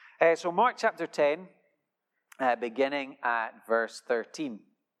So Mark chapter 10, beginning at verse 13.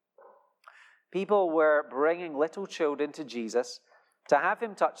 People were bringing little children to Jesus to have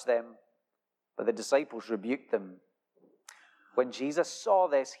him touch them, but the disciples rebuked them. When Jesus saw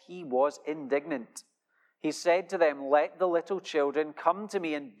this, he was indignant. He said to them, "Let the little children come to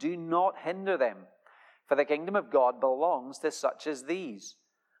me and do not hinder them, for the kingdom of God belongs to such as these.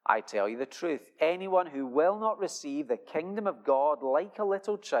 I tell you the truth, anyone who will not receive the kingdom of God like a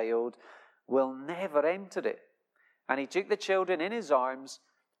little child will never enter it." And he took the children in his arms,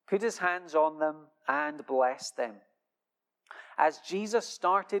 put his hands on them, and blessed them. As Jesus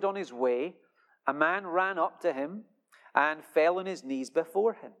started on his way, a man ran up to him and fell on his knees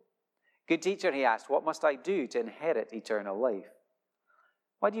before him. "Good teacher," he asked, "what must I do to inherit eternal life?"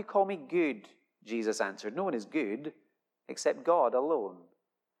 "Why do you call me good?" Jesus answered. "No one is good except God alone.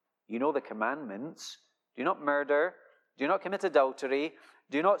 You know the commandments. Do not murder. Do not commit adultery.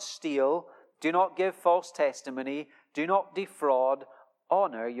 Do not steal. Do not give false testimony. Do not defraud.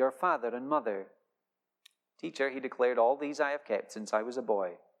 Honor your father and mother." "Teacher," he declared, "all these I have kept since I was a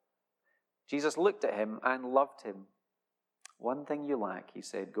boy." Jesus looked at him and loved him. "One thing you lack," he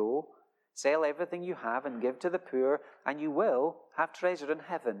said. "Go, sell everything you have and give to the poor, and you will have treasure in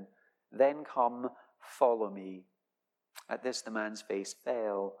heaven. Then come, follow me." At this the man's face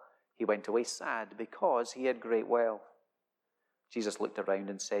fell. He went away sad because he had great wealth. Jesus looked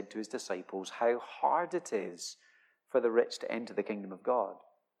around and said to his disciples, "How hard it is for the rich to enter the kingdom of God."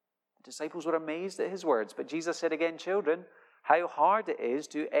 The disciples were amazed at his words, but Jesus said again, "Children, how hard it is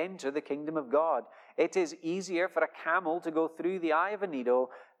to enter the kingdom of God. It is easier for a camel to go through the eye of a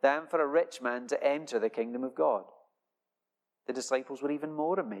needle than for a rich man to enter the kingdom of God." The disciples were even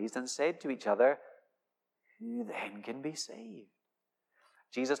more amazed and said to each other, "Who then can be saved?"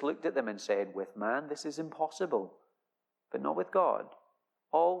 Jesus looked at them and said, "With man this is impossible, but not with God.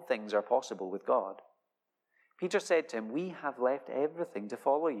 All things are possible with God." Peter said to him, "We have left everything to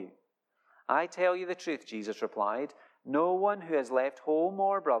follow you." "I tell you the truth," Jesus replied, "no one who has left home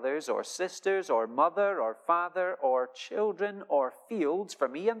or brothers or sisters or mother or father or children or fields for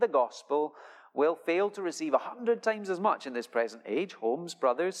me and the gospel will fail to receive 100 times as much in this present age, homes,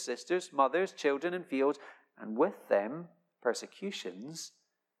 brothers, sisters, mothers, children, and fields, and with them persecutions,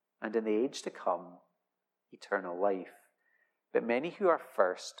 and in the age to come, eternal life. But many who are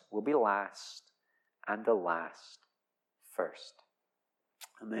first will be last, and the last first."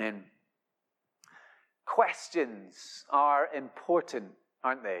 Amen. Questions are important,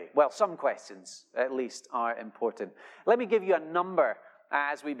 aren't they? Well, some questions, at least, are important. Let me give you a number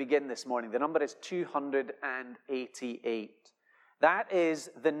as we begin this morning. The number is 288. That is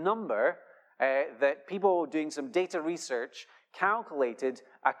the number that people doing some data research calculated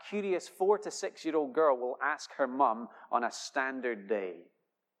a curious 4 to 6-year-old girl will ask her mum on a standard day.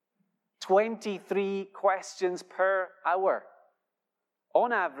 23 questions per hour.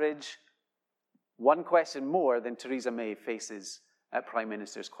 On average, one question more than Theresa May faces at Prime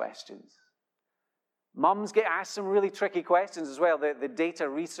Minister's questions. Mums get asked some really tricky questions as well. The data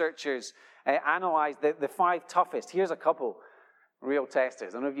researchers analysed the 5 toughest. Here's a couple real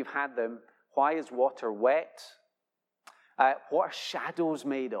testers. I don't know if you've had them. Why is water wet? What are shadows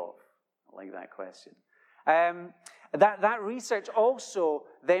made of? I like that question. That research also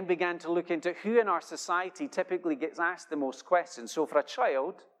then began to look into who in our society typically gets asked the most questions. So for a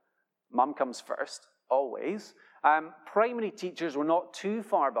child, mum comes first, always. Primary teachers were not too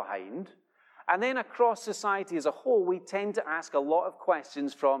far behind. And then across society as a whole, we tend to ask a lot of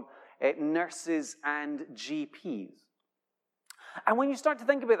questions from nurses and GPs. And when you start to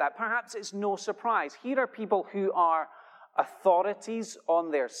think about that, perhaps it's no surprise. Here are people who are authorities on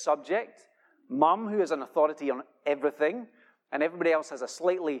their subject. Mum, who is an authority on everything, and everybody else has a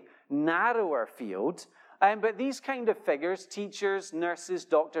slightly narrower field. But these kind of figures, teachers, nurses,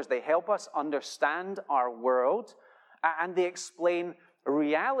 doctors, they help us understand our world, and they explain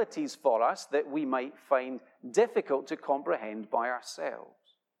realities for us that we might find difficult to comprehend by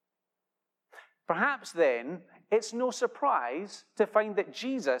ourselves. Perhaps then, it's no surprise to find that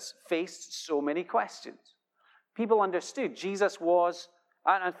Jesus faced so many questions. People understood Jesus was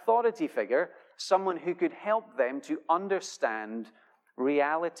an authority figure, someone who could help them to understand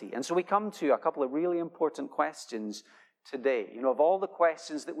reality. And so we come to a couple of really important questions today. You know, of all the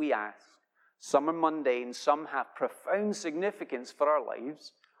questions that we ask, some are mundane, some have profound significance for our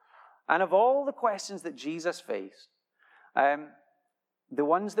lives. And of all the questions that Jesus faced, the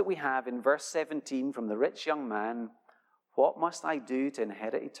ones that we have in verse 17 from the rich young man, "What must I do to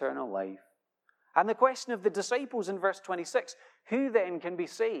inherit eternal life?" And the question of the disciples in verse 26, "Who then can be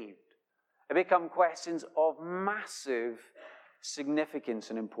saved?" They become questions of massive significance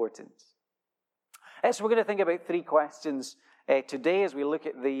and importance. So we're going to think about three questions today as we look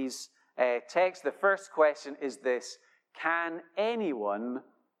at these texts. The first question is this: can anyone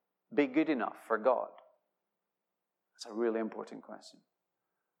be good enough for God? That's a really important question.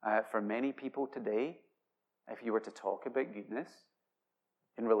 For many people today, if you were to talk about goodness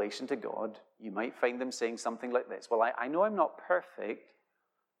in relation to God, you might find them saying something like this: well, I know I'm not perfect,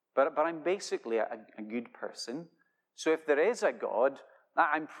 but I'm basically a good person. So if there is a God,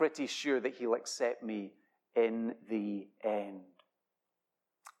 I'm pretty sure that he'll accept me in the end.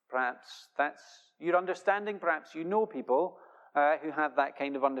 Perhaps that's your understanding. Perhaps you know people who have that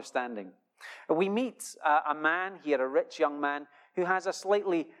kind of understanding. We meet a man here, a rich young man, who has a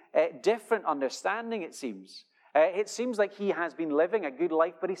slightly different understanding, it seems. It seems like he has been living a good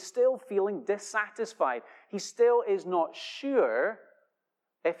life, but he's still feeling dissatisfied. He still is not sure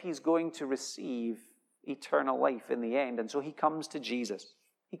if he's going to receive eternal life in the end. And so he comes to Jesus.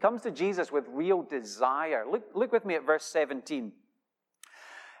 He comes to Jesus with real desire. Look with me at verse 17.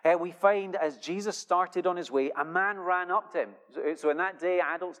 We find as Jesus started on his way, a man ran up to him. So in that day,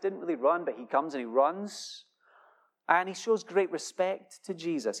 adults didn't really run, but he comes and he runs. And he shows great respect to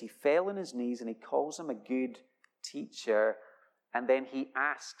Jesus. He fell on his knees and he calls him a good teacher. And then he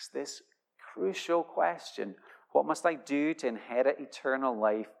asks this crucial question: what must I do to inherit eternal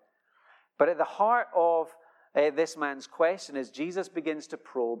life? But at the heart of this man's question, as Jesus begins to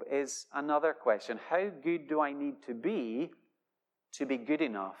probe, is another question: how good do I need to be good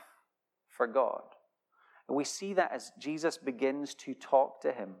enough for God? And we see that as Jesus begins to talk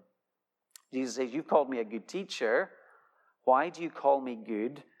to him. Jesus says, you've called me a good teacher. Why do you call me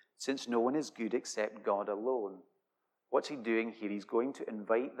good, since no one is good except God alone? What's he doing here? He's going to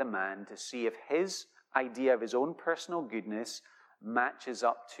invite the man to see if his idea of his own personal goodness matches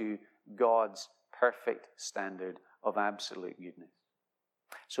up to God's perfect standard of absolute goodness.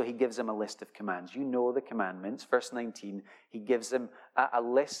 So he gives him a list of commands. You know the commandments. Verse 19, he gives him a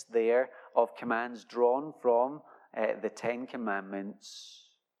list there of commands drawn from the Ten Commandments.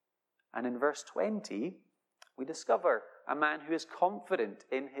 And in verse 20, we discover a man who is confident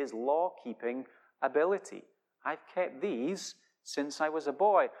in his law-keeping ability. I've kept these since I was a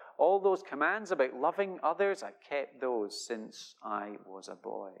boy. All those commands about loving others, I've kept those since I was a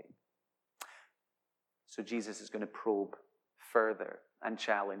boy. So Jesus is going to probe further and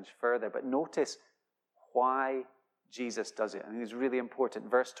challenge further. But notice why Jesus does it. I think it's really important.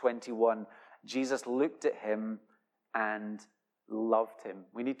 Verse 21, Jesus looked at him and loved him.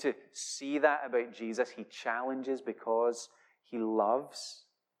 We need to see that about Jesus. He challenges because he loves.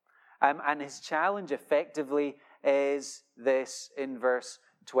 And his challenge effectively is this in verse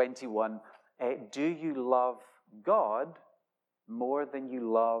 21. Do you love God more than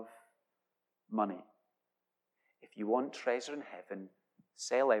you love money? If you want treasure in heaven,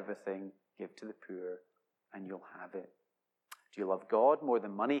 sell everything, give to the poor, and you'll have it. Do you love God more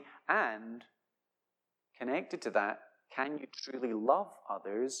than money? And connected to that, can you truly love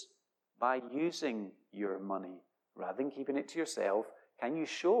others by using your money? Rather than keeping it to yourself, can you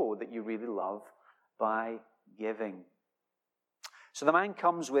show that you really love by giving? So the man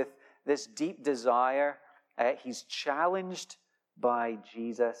comes with this deep desire. He's challenged by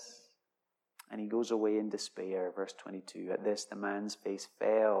Jesus, and he goes away in despair. Verse 22, at this the man's face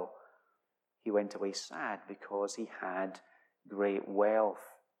fell. He went away sad because he had great wealth.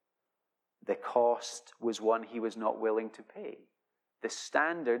 The cost was one he was not willing to pay. The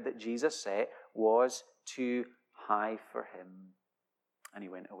standard that Jesus set was too high for him, and he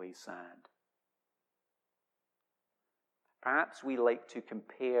went away sad. Perhaps we like to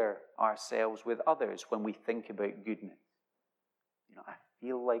compare ourselves with others when we think about goodness. I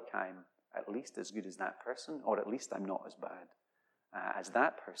feel like I'm at least as good as that person, or at least I'm not as bad as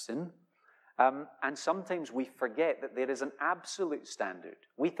that person. And sometimes we forget that there is an absolute standard.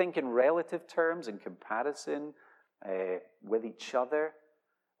 We think in relative terms, in comparison with each other,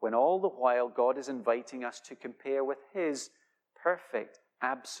 when all the while God is inviting us to compare with his perfect,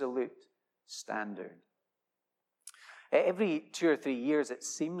 absolute standard. Every 2 or 3 years, it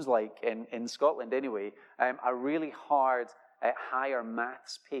seems like, in Scotland anyway, a really hard higher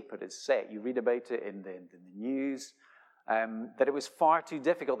maths paper is set. You read about it in the news, that it was far too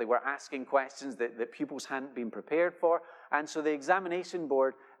difficult. They were asking questions that pupils hadn't been prepared for. And so the examination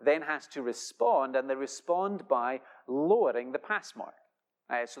board then has to respond, and they respond by lowering the pass mark.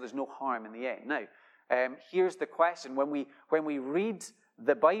 So there's no harm in the end. Now, here's the question. When we read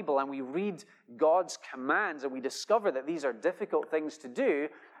the Bible and we read God's commands and we discover that these are difficult things to do,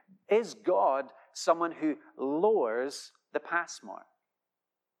 is God someone who lowers the pass mark?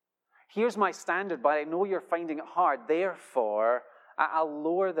 Here's my standard, but I know you're finding it hard. Therefore, I'll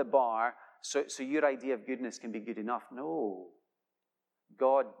lower the bar so your idea of goodness can be good enough. No.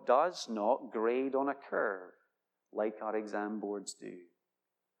 God does not grade on a curve like our exam boards do.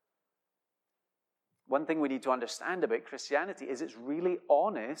 One thing we need to understand about Christianity is it's really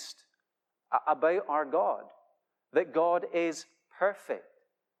honest about our God. That God is perfect.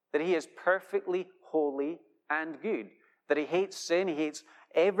 That He is perfectly holy and good. That He hates sin. He hates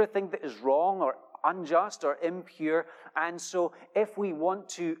everything that is wrong or unjust or impure. And so if we want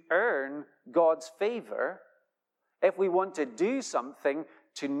to earn God's favor, if we want to do something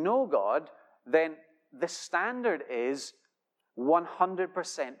to know God, then the standard is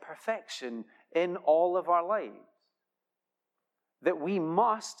 100% perfection in all of our lives. That we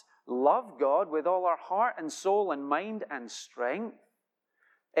must love God with all our heart and soul and mind and strength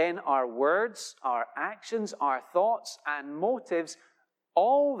in our words, our actions, our thoughts and motives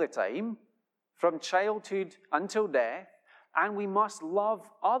all the time, from childhood until death. And we must love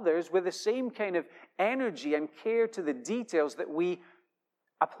others with the same kind of energy and care to the details that we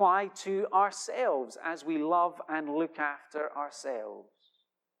apply to ourselves as we love and look after ourselves.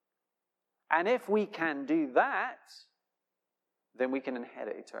 And if we can do that, then we can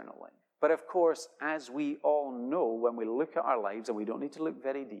inherit eternal life. But of course, as we all know, when we look at our lives, and we don't need to look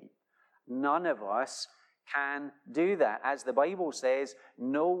very deep, none of us can do that. As the Bible says,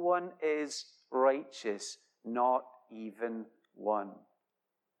 no one is righteous, not even one.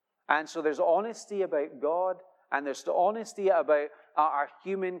 And so there's honesty about God, and there's honesty about our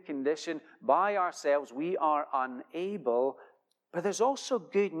human condition. By ourselves, we are unable. But there's also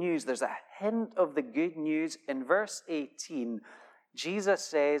good news. There's a hint of the good news. In verse 18, Jesus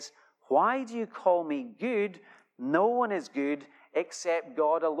says, "Why do you call me good? No one is good except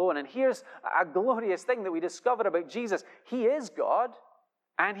God alone." And here's a glorious thing that we discover about Jesus. He is God,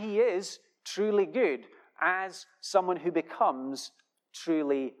 and He is truly good as someone who becomes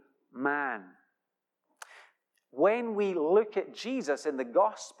truly man. When we look at Jesus in the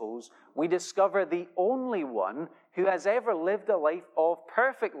Gospels, we discover the only one who has ever lived a life of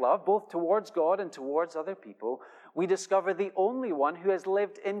perfect love, both towards God and towards other people. We discover the only one who has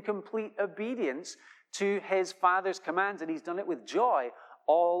lived in complete obedience to His Father's commands, and He's done it with joy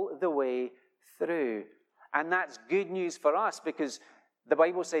all the way through. And that's good news for us, because the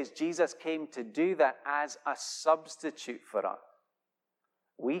Bible says Jesus came to do that as a substitute for us.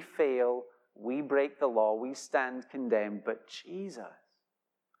 We fail, we break the law, we stand condemned, but Jesus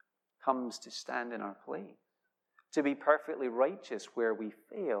comes to stand in our place, to be perfectly righteous where we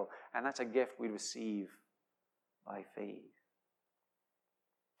fail, and that's a gift we receive by faith.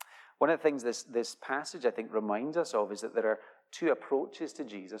 One of the things this passage, I think, reminds us of is that there are two approaches to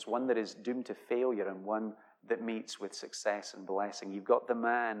Jesus, one that is doomed to failure and one that meets with success and blessing. You've got the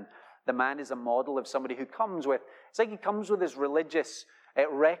man. The man is a model of somebody who comes with, it's like he comes with his religious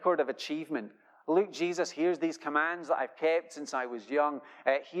record of achievement. Look, Jesus, here's these commands that I've kept since I was young.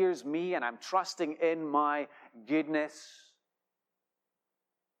 Here's me, and I'm trusting in my goodness.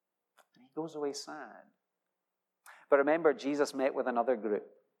 And he goes away sad. But remember, Jesus met with another group.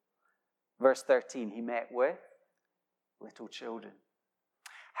 Verse 13, He met with little children.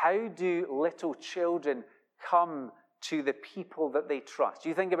 How do little children come to the people that they trust?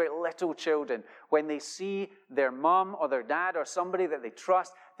 You think about little children. When they see their mom or their dad or somebody that they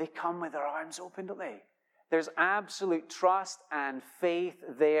trust, they come with their arms open, don't they? There's absolute trust and faith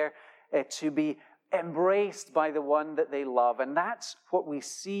there to be embraced by the one that they love. And that's what we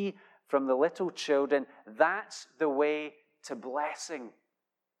see from the little children. That's the way to blessing.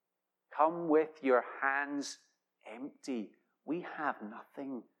 Come with your hands empty. We have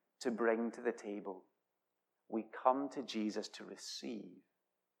nothing to bring to the table. We come to Jesus to receive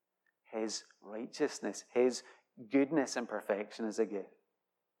His righteousness, His goodness and perfection as a gift.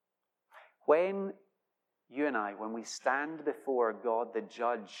 When you and I, when we stand before God the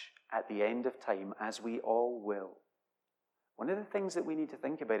judge at the end of time, as we all will, one of the things that we need to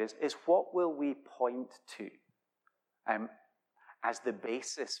think about is what will we point to as the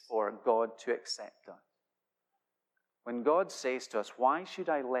basis for God to accept us? When God says to us, "Why should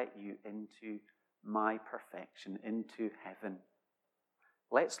I let you into my perfection, into heaven?"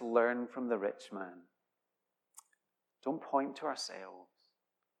 Let's learn from the rich man. Don't point to ourselves.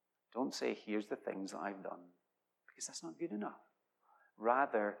 Don't say, "Here's the things that I've done," because that's not good enough.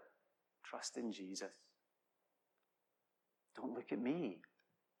 Rather, trust in Jesus. Don't look at me.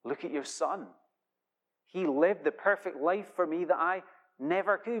 Look at your Son. He lived the perfect life for me that I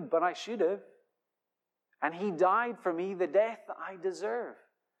never could, but I should have. And He died for me the death that I deserve.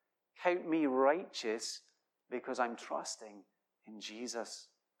 Count me righteous because I'm trusting in Jesus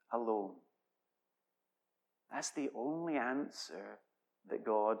alone. That's the only answer that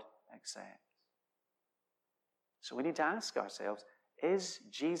God accepts. So we need to ask ourselves, is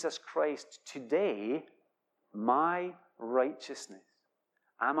Jesus Christ today my righteousness?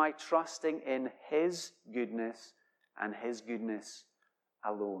 Am I trusting in His goodness and His goodness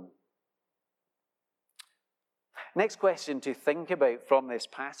alone? Next question to think about from this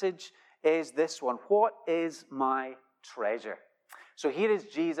passage is this one. What is my treasure? So here is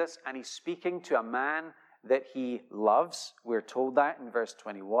Jesus, and He's speaking to a man that He loves. We're told that in verse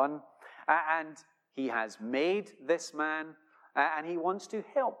 21. And He has made this man, and He wants to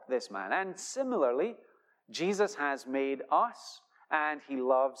help this man. And similarly, Jesus has made us, and He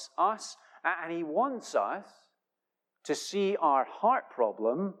loves us, and He wants us to see our heart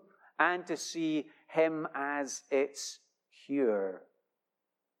problem and to see Him as its cure.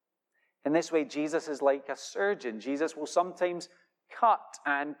 In this way, Jesus is like a surgeon. Jesus will sometimes cut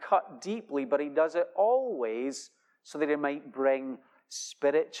and cut deeply, but He does it always so that He might bring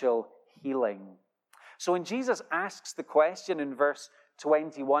spiritual healing. So when Jesus asks the question in verse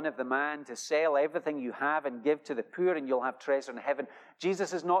 21 of the man to sell everything you have and give to the poor and you'll have treasure in heaven,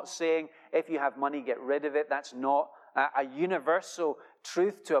 Jesus is not saying if you have money, get rid of it. That's not a universal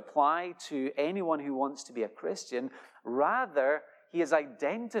truth to apply to anyone who wants to be a Christian. Rather, He is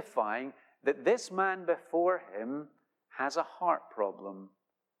identifying that this man before him has a heart problem.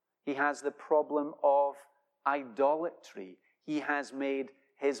 He has the problem of idolatry. He has made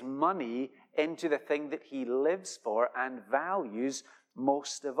his money into the thing that he lives for and values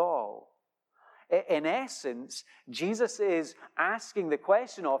most of all. In essence, Jesus is asking the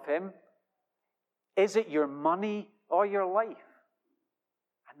question of him, is it your money or your life?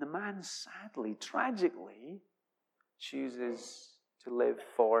 And the man sadly, tragically, chooses to live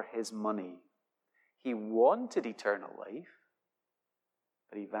for his money. He wanted eternal life,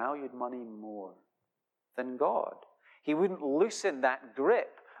 but he valued money more than God. He wouldn't loosen that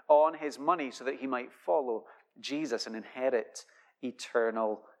grip on his money so that he might follow Jesus and inherit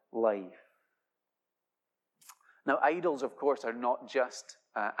eternal life. Now, idols, of course, are not just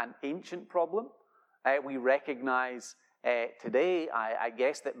an ancient problem. We recognize today, I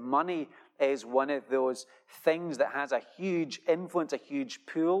guess, that money is one of those things that has a huge influence, a huge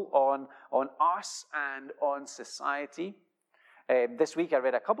pull on us and on society. This week I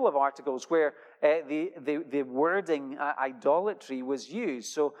read a couple of articles where the wording idolatry was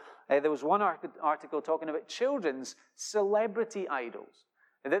used. So there was one article talking about children's celebrity idols.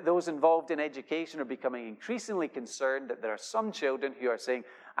 That those involved in education are becoming increasingly concerned that there are some children who are saying,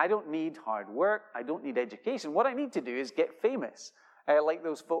 I don't need hard work, I don't need education. What I need to do is get famous, like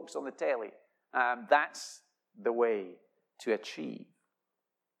those folks on the telly. That's the way to achieve.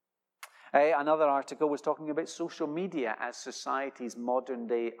 Another article was talking about social media as society's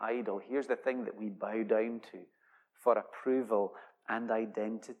modern-day idol. Here's the thing that we bow down to for approval and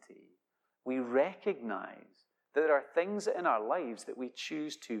identity. We recognize that there are things in our lives that we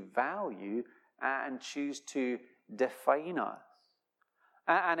choose to value and choose to define us.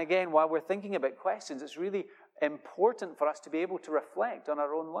 And again, while we're thinking about questions, it's really important for us to be able to reflect on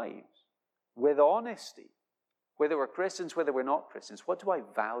our own lives with honesty. Whether we're Christians, whether we're not Christians, what do I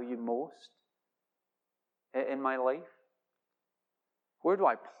value most in my life? Where do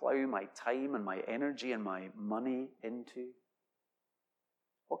I plow my time and my energy and my money into?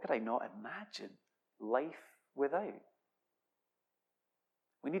 What could I not imagine life without?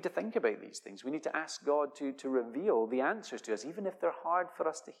 We need to think about these things. We need to ask God to reveal the answers to us, even if they're hard for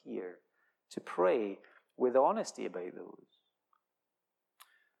us to hear, to pray with honesty about those.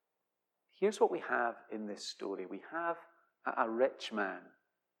 Here's what we have in this story. We have a rich man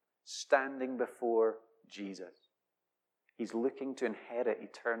standing before Jesus. He's looking to inherit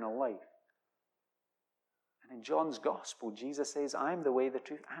eternal life. And in John's Gospel, Jesus says, I am the way, the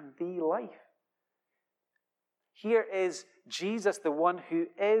truth, and the life. Here is Jesus, the one who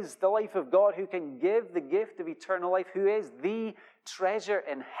is the life of God, who can give the gift of eternal life, who is the treasure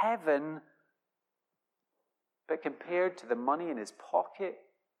in heaven. But compared to the money in his pocket,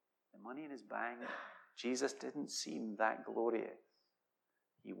 the money in his bank, Jesus didn't seem that glorious.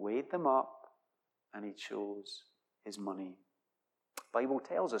 He weighed them up and he chose his money. The Bible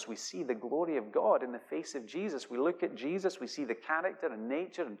tells us we see the glory of God in the face of Jesus. We look at Jesus, we see the character and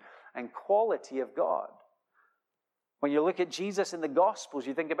nature and quality of God. When you look at Jesus in the Gospels,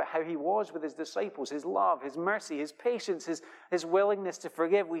 you think about how he was with his disciples, his love, his mercy, his patience, his willingness to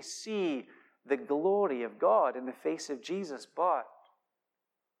forgive. We see the glory of God in the face of Jesus. But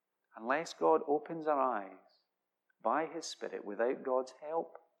unless God opens our eyes by his Spirit without God's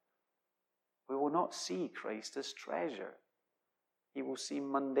help, we will not see Christ as treasure. He will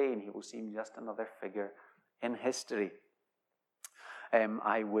seem mundane. He will seem just another figure in history.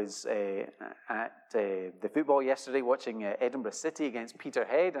 I was at the football yesterday watching Edinburgh City against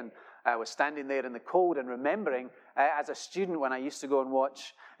Peterhead, and I was standing there in the cold and remembering as a student when I used to go and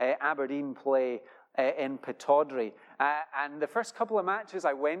watch Aberdeen play in Pittodrie. And the first couple of matches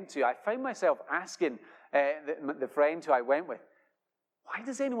I went to, I found myself asking the friend who I went with, why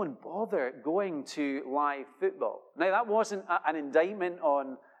does anyone bother going to live football? Now, that wasn't an indictment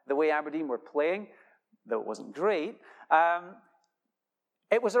on the way Aberdeen were playing, though it wasn't great.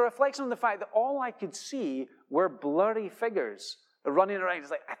 It was a reflection on the fact that all I could see were blurry figures running around. It's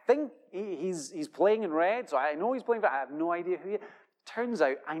like, I think he's playing in red, so I know he's playing, but I have no idea who he is. Turns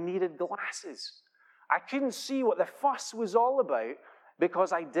out I needed glasses. I couldn't see what the fuss was all about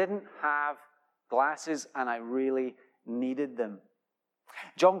because I didn't have glasses, and I really needed them.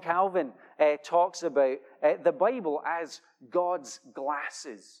 John Calvin talks about the Bible as God's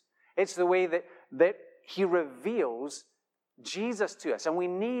glasses. It's the way that he reveals Jesus to us. And we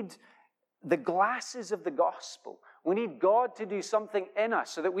need the glasses of the gospel. We need God to do something in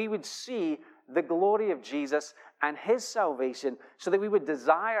us so that we would see the glory of Jesus and his salvation, so that we would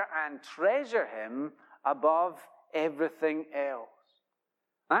desire and treasure him above everything else.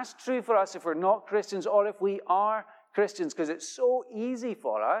 That's true for us if we're not Christians or if we are Christians, because it's so easy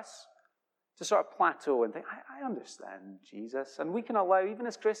for us to sort of plateau and think, I understand Jesus. And we can allow, even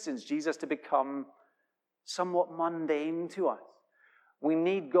as Christians, Jesus to become somewhat mundane to us. We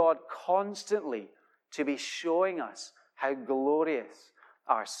need God constantly to be showing us how glorious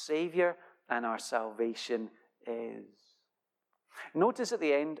our Savior and our salvation is. Notice at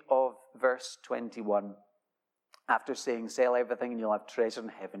the end of verse 21, after saying, sell everything and you'll have treasure in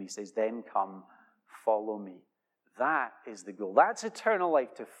heaven, he says, then come, follow me. That is the goal. That's eternal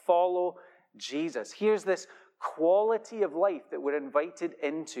life, to follow Jesus. Here's this quality of life that we're invited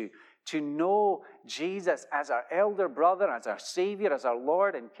into, to know Jesus as our elder brother, as our Savior, as our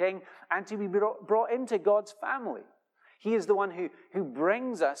Lord and King, and to be brought into God's family. He is the one who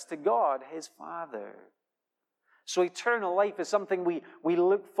brings us to God, his Father. So eternal life is something we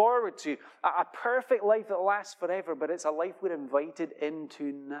look forward to, a perfect life that lasts forever, but it's a life we're invited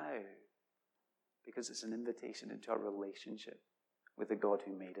into now, because it's an invitation into our relationship with the God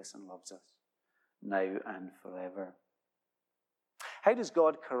who made us and loves us now and forever. How does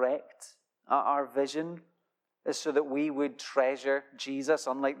God correct our vision? Is so that we would treasure Jesus,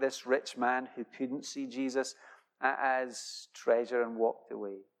 unlike this rich man who couldn't see Jesus as treasure and walked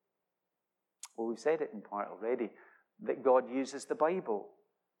away. Well, we've said it in part already, that God uses the Bible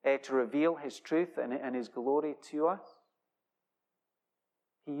to reveal his truth and his glory to us.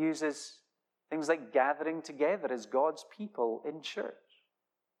 He uses things like gathering together as God's people in church,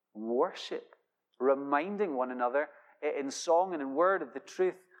 worship, reminding one another in song and in word of the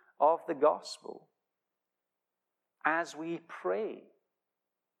truth of the gospel. As we pray,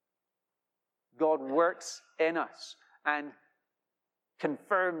 God works in us and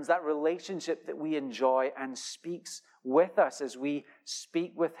confirms that relationship that we enjoy and speaks with us as we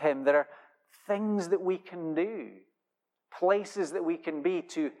speak with him. There are things that we can do, places that we can be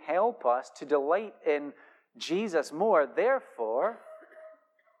to help us to delight in Jesus more. Therefore,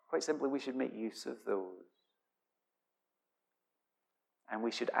 quite simply, we should make use of those. And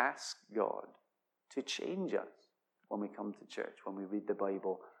we should ask God to change us when we come to church, when we read the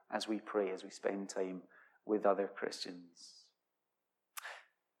Bible, as we pray, as we spend time with other Christians.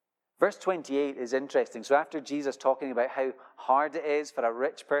 Verse 28 is interesting. So after Jesus talking about how hard it is for a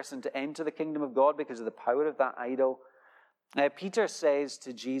rich person to enter the kingdom of God because of the power of that idol, Peter says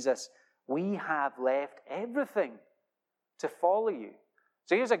to Jesus, we have left everything to follow you.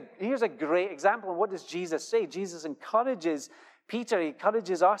 So here's a great example. And what does Jesus say? Jesus encourages Peter, he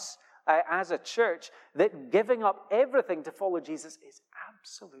encourages us as a church that giving up everything to follow Jesus is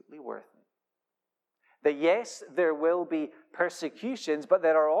absolutely worth it. That yes, there will be persecutions, but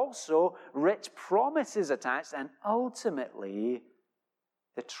there are also rich promises attached, and ultimately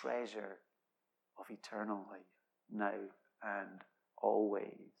the treasure of eternal life now and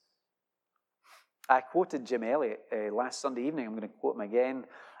always. I quoted Jim Elliot last Sunday evening. I'm going to quote him again.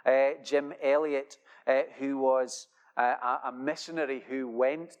 Jim Elliot, who was a missionary who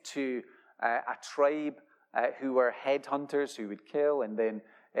went to a tribe who were headhunters who would kill and then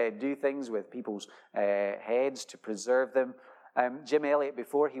do things with people's heads to preserve them. Jim Elliot,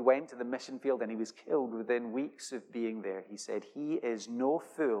 before he went to the mission field and he was killed within weeks of being there, he said, he is no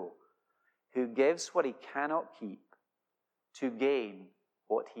fool who gives what he cannot keep to gain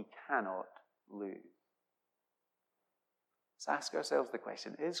what he cannot lose. Let's ask ourselves the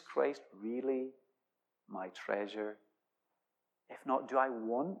question, is Christ really my treasure If not, do I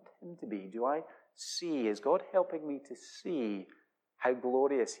want him to be? Do I see? Is God helping me to see how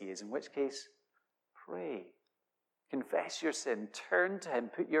glorious he is? In which case, pray. Confess your sin. Turn to him.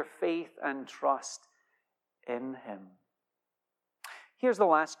 Put your faith and trust in him. Here's the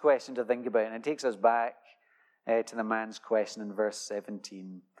last question to think about, and it takes us back to the man's question in verse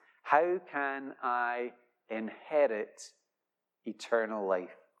 17. How can I inherit eternal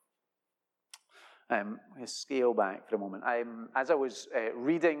life? We'll scale back for a moment. As I was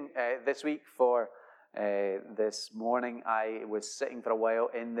reading this week for this morning, I was sitting for a while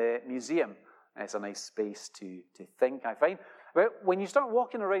in the museum. It's a nice space to think, I find. But when you start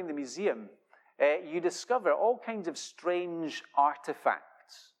walking around the museum, you discover all kinds of strange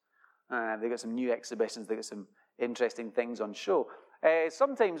artifacts. They've got some new exhibitions, they've got some interesting things on show.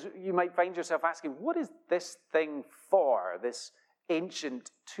 Sometimes you might find yourself asking, what is this thing for, this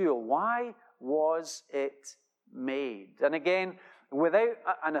ancient tool? Why was it made? And again, without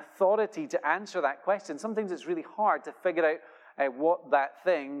an authority to answer that question, sometimes it's really hard to figure out what that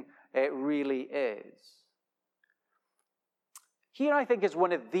thing really is. Here, I think, is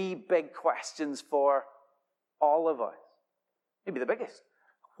one of the big questions for all of us. Maybe the biggest.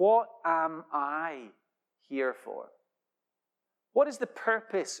 What am I here for? What is the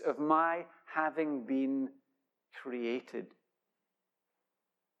purpose of my having been created?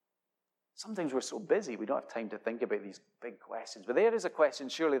 Sometimes we're so busy, we don't have time to think about these big questions. But there is a question,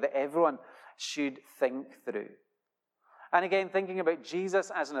 surely, that everyone should think through. And again, thinking about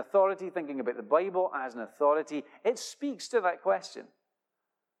Jesus as an authority, thinking about the Bible as an authority, it speaks to that question.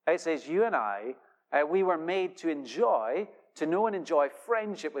 It says, you and I, we were made to know and enjoy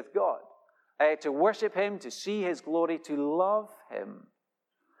friendship with God, to worship him, to see his glory, to love him.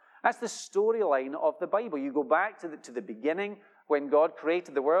 That's the storyline of the Bible. You go back to the beginning, when God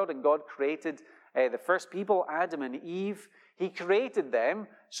created the world and God created the first people, Adam and Eve. He created them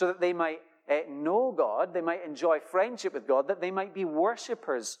so that they might know God, they might enjoy friendship with God, that they might be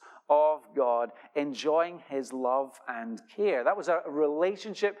worshippers of God, enjoying his love and care. That was a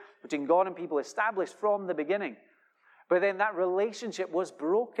relationship between God and people established from the beginning. But then that relationship was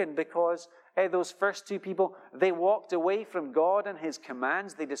broken because those first two people, they walked away from God and his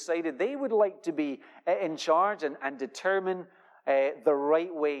commands. They decided they would like to be in charge and determine the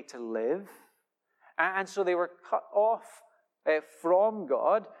right way to live. And so they were cut off from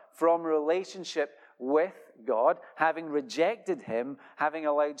God, from relationship with God, having rejected him, having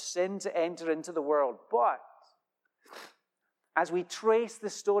allowed sin to enter into the world. But as we trace the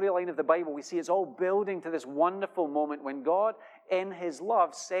storyline of the Bible, we see it's all building to this wonderful moment when God, in his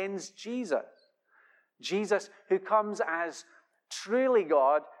love, sends Jesus. Jesus, who comes as truly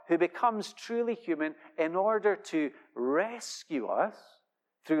God, who becomes truly human in order to rescue us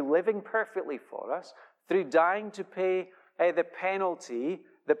through living perfectly for us, through dying to pay the penalty,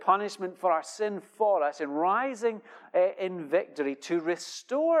 the punishment for our sin for us, and rising in victory to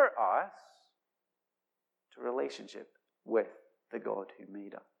restore us to relationship with the God who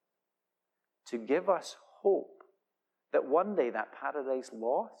made us. To give us hope that one day that paradise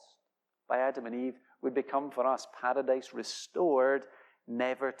lost by Adam and Eve would become for us paradise restored,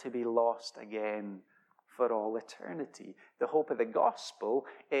 never to be lost again for all eternity. The hope of the gospel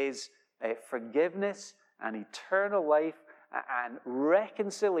is forgiveness and eternal life and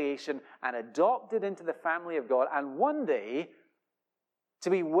reconciliation and adopted into the family of God, and one day to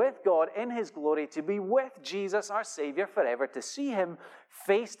be with God in his glory, to be with Jesus, our Savior, forever, to see him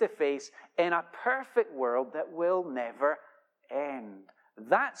face to face in a perfect world that will never end.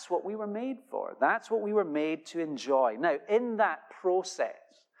 That's what we were made for. That's what we were made to enjoy. Now, in that process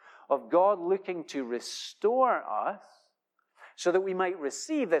of God looking to restore us so that we might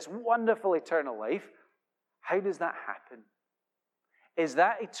receive this wonderful eternal life, how does that happen? Is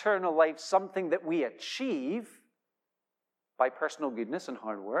that eternal life something that we achieve by personal goodness and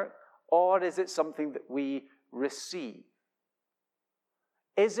hard work, or is it something that we receive?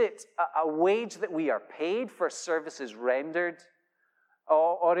 Is it a wage that we are paid for services rendered,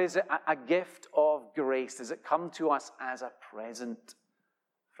 or is it a gift of grace? Does it come to us as a present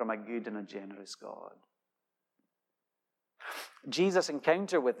from a good and a generous God? Jesus'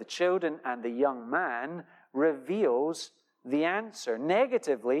 encounter with the children and the young man reveals the answer.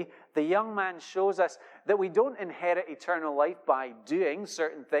 Negatively, the young man shows us that we don't inherit eternal life by doing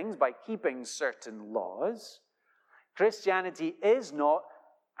certain things, by keeping certain laws. Christianity is not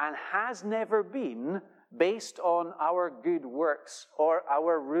and has never been based on our good works or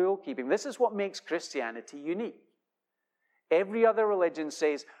our rule keeping. This is what makes Christianity unique. Every other religion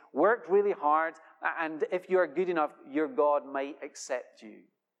says, work really hard, and if you are good enough, your God might accept you.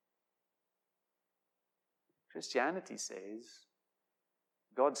 Christianity says,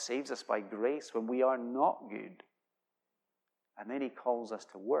 God saves us by grace when we are not good. And then he calls us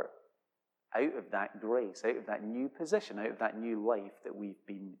to work out of that grace, out of that new position, out of that new life that we've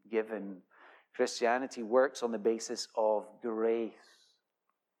been given. Christianity works on the basis of grace,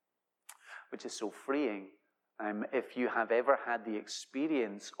 which is so freeing. If you have ever had the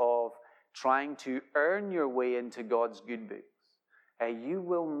experience of trying to earn your way into God's good books, you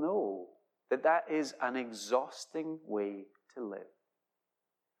will know that that is an exhausting way to live.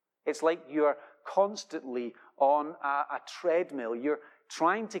 It's like you're constantly on a treadmill. You're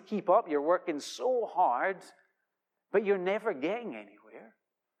trying to keep up. You're working so hard, but you're never getting anywhere.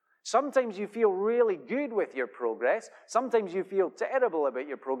 Sometimes you feel really good with your progress. Sometimes you feel terrible about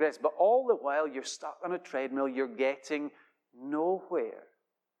your progress, but all the while you're stuck on a treadmill. You're getting nowhere.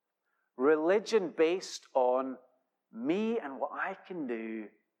 Religion based on me and what I can do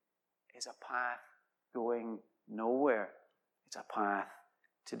is a path going nowhere. It's a path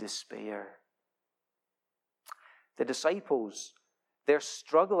to despair. The disciples, they're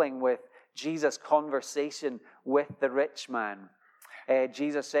struggling with Jesus' conversation with the rich man.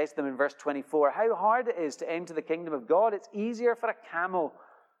 Jesus says to them in verse 24, how hard it is to enter the kingdom of God. It's easier for a camel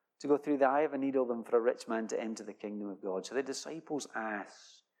to go through the eye of a needle than for a rich man to enter the kingdom of God. So the disciples ask,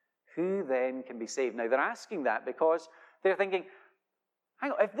 who then can be saved? Now they're asking that because they're thinking,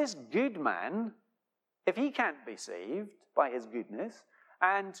 hang on, if this good man, if he can't be saved by his goodness,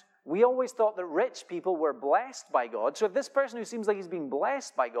 and we always thought that rich people were blessed by God, so if this person who seems like he's been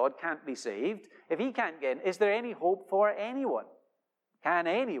blessed by God can't be saved, if he can't get in, is there any hope for anyone? Can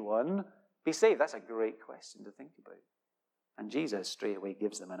anyone be saved? That's a great question to think about. And Jesus straight away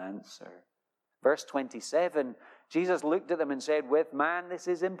gives them an answer. Verse 27, Jesus looked at them and said, with man this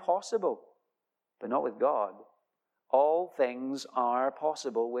is impossible, but not with God. All things are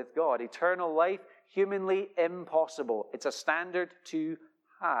possible with God. Eternal life, humanly impossible. It's a standard too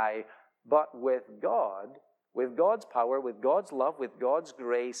high. But with God, with God's power, with God's love, with God's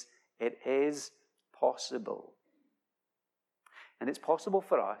grace, it is possible. And it's possible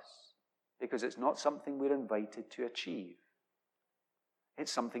for us because it's not something we're invited to achieve.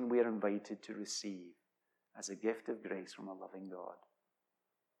 It's something we are invited to receive as a gift of grace from a loving God.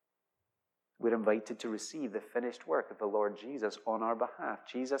 We're invited to receive the finished work of the Lord Jesus on our behalf.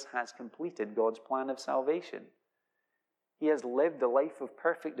 Jesus has completed God's plan of salvation. He has lived a life of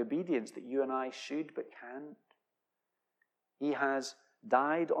perfect obedience that you and I should but can't. He has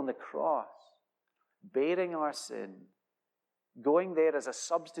died on the cross, bearing our sin, going there as a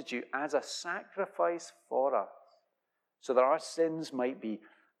substitute, as a sacrifice for us, so that our sins might be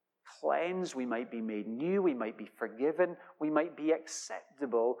cleansed, we might be made new, we might be forgiven, we might be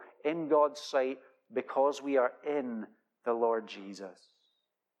acceptable in God's sight because we are in the Lord Jesus.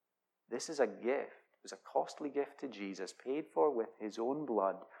 This is a gift. It was a costly gift to Jesus, paid for with his own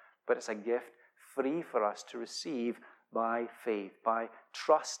blood, but it's a gift free for us to receive by faith, by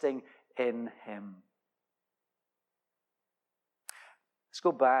trusting in him. Let's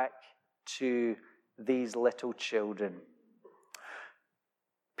go back to these little children.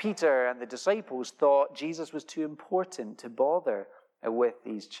 Peter and the disciples thought Jesus was too important to bother with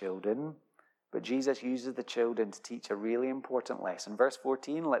these children, but Jesus uses the children to teach a really important lesson. Verse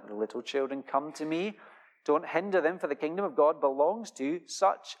 14, let the little children come to me. Don't hinder them, for the kingdom of God belongs to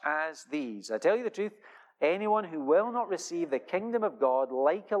such as these. I tell you the truth, anyone who will not receive the kingdom of God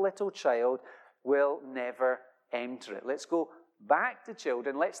like a little child will never enter it. Let's go back to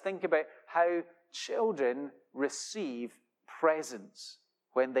children. Let's think about how children receive presents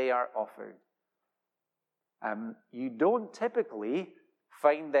when they are offered. You don't typically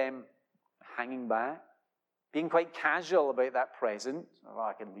find them hanging back, being quite casual about that present. Oh,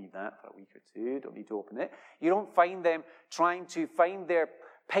 I can leave that for a week or two, don't need to open it. You don't find them trying to find their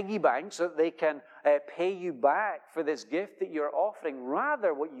piggy bank so that they can pay you back for this gift that you're offering.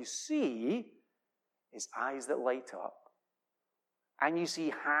 Rather, what you see is eyes that light up, and you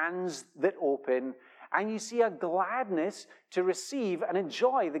see hands that open, and you see a gladness to receive and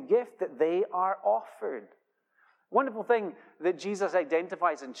enjoy the gift that they are offered. Wonderful thing that Jesus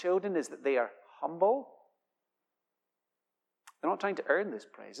identifies in children is that they are humble. They're not trying to earn this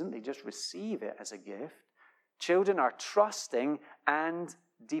present. They just receive it as a gift. Children are trusting and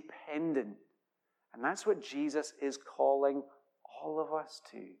dependent. And that's what Jesus is calling all of us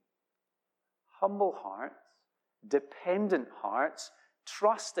to. Humble hearts, dependent hearts,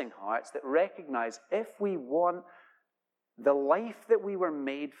 trusting hearts that recognize if we want the life that we were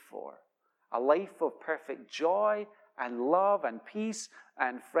made for, a life of perfect joy and love and peace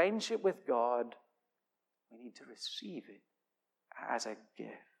and friendship with God, we need to receive it as a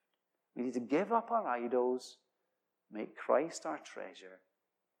gift. We need to give up our idols, make Christ our treasure,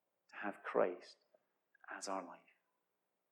 have Christ as our life.